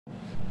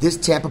This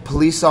Tampa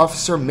police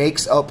officer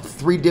makes up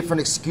 3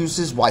 different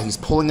excuses why he's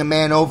pulling a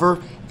man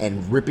over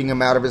and ripping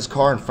him out of his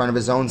car in front of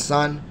his own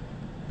son.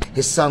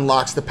 His son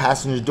locks the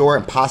passenger door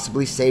and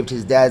possibly saved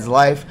his dad's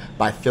life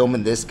by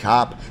filming this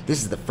cop.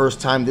 This is the first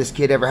time this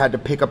kid ever had to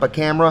pick up a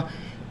camera.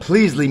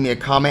 Please leave me a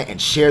comment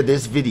and share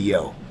this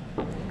video.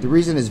 The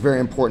reason it's very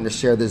important to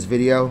share this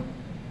video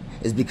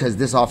is because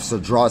this officer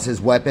draws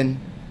his weapon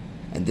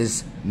and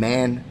this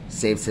man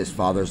saves his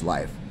father's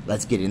life.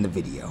 Let's get in the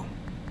video.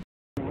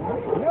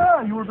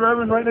 Yeah, you were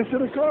driving right next to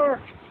the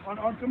car on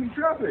oncoming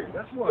traffic.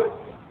 That's what.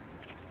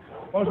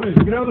 Oh,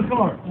 get out of the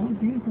car.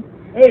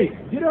 Hey,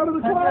 get out of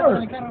the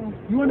car.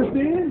 You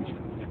understand?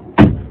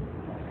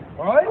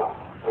 All right?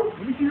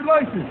 Let me see your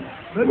license.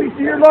 Let me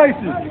see your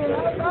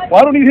license. Well,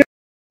 I don't need him.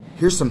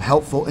 Here's some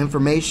helpful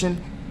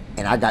information,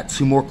 and I got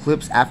 2 more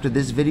clips after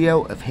this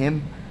video of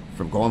him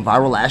from going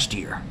viral last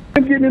year.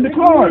 I'm getting in the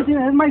car. It's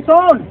my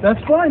son. That's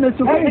fine. That's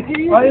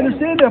okay. I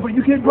understand that, but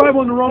you can't drive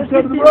on the wrong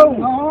side of the road.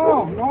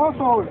 No,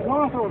 sir.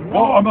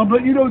 Oh, I'm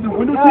letting you know the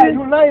windows Yeah, in.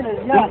 you're late.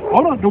 Yeah.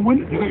 Hold on. The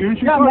window. You got your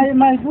insurance Yeah, card?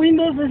 my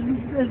windows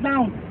is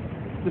down.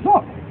 It's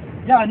up.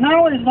 Yeah,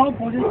 now it's up.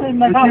 It's in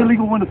my It's car. the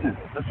illegal window tint.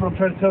 That's what I'm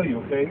trying to tell you,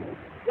 okay?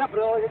 Yeah,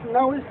 bro.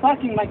 Now it's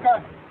parking my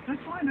car.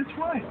 That's fine. That's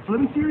fine. So let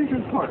me see your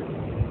insurance card.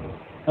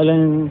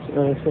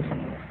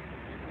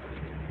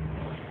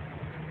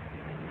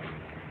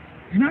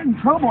 You're not in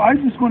trouble.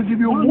 I'm just going to give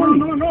you a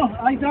warning. No.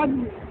 I got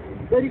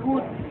very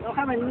good. I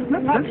have nothing.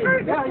 That's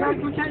right. Yeah,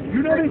 good chance.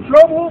 You're not in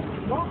trouble.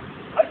 No.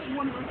 I just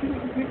wanted to see if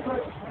you picked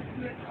right to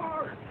that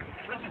car.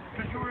 Listen,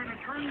 because you were in a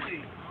turn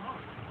lane.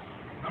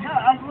 Yeah,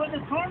 I was the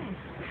turn.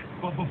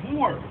 But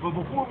before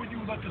when you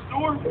was at the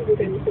store.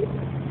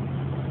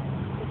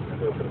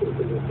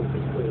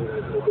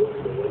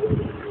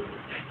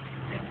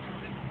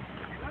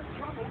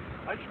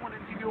 I just wanted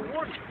to give you a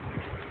warning.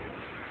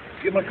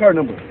 Get my car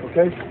number,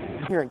 okay?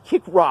 Here and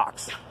kick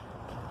rocks.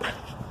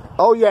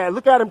 Oh yeah,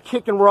 look at him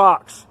kicking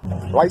rocks.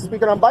 Why you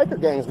speaking on biker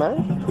gangs,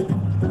 man?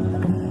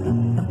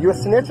 You a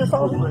snitch or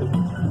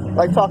something?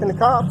 Like talking to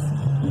cops?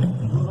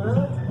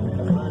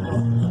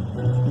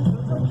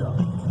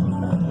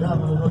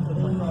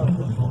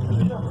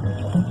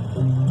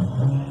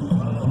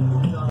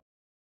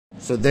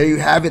 So there you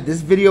have it. This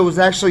video was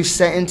actually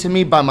sent in to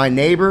me by my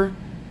neighbor,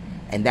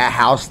 and that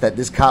house that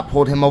this cop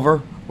pulled him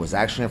over was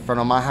actually in front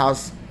of my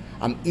house.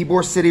 I'm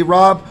Ybor City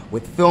Rob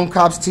with Film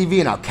Cops TV,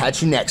 and I'll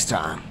catch you next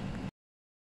time.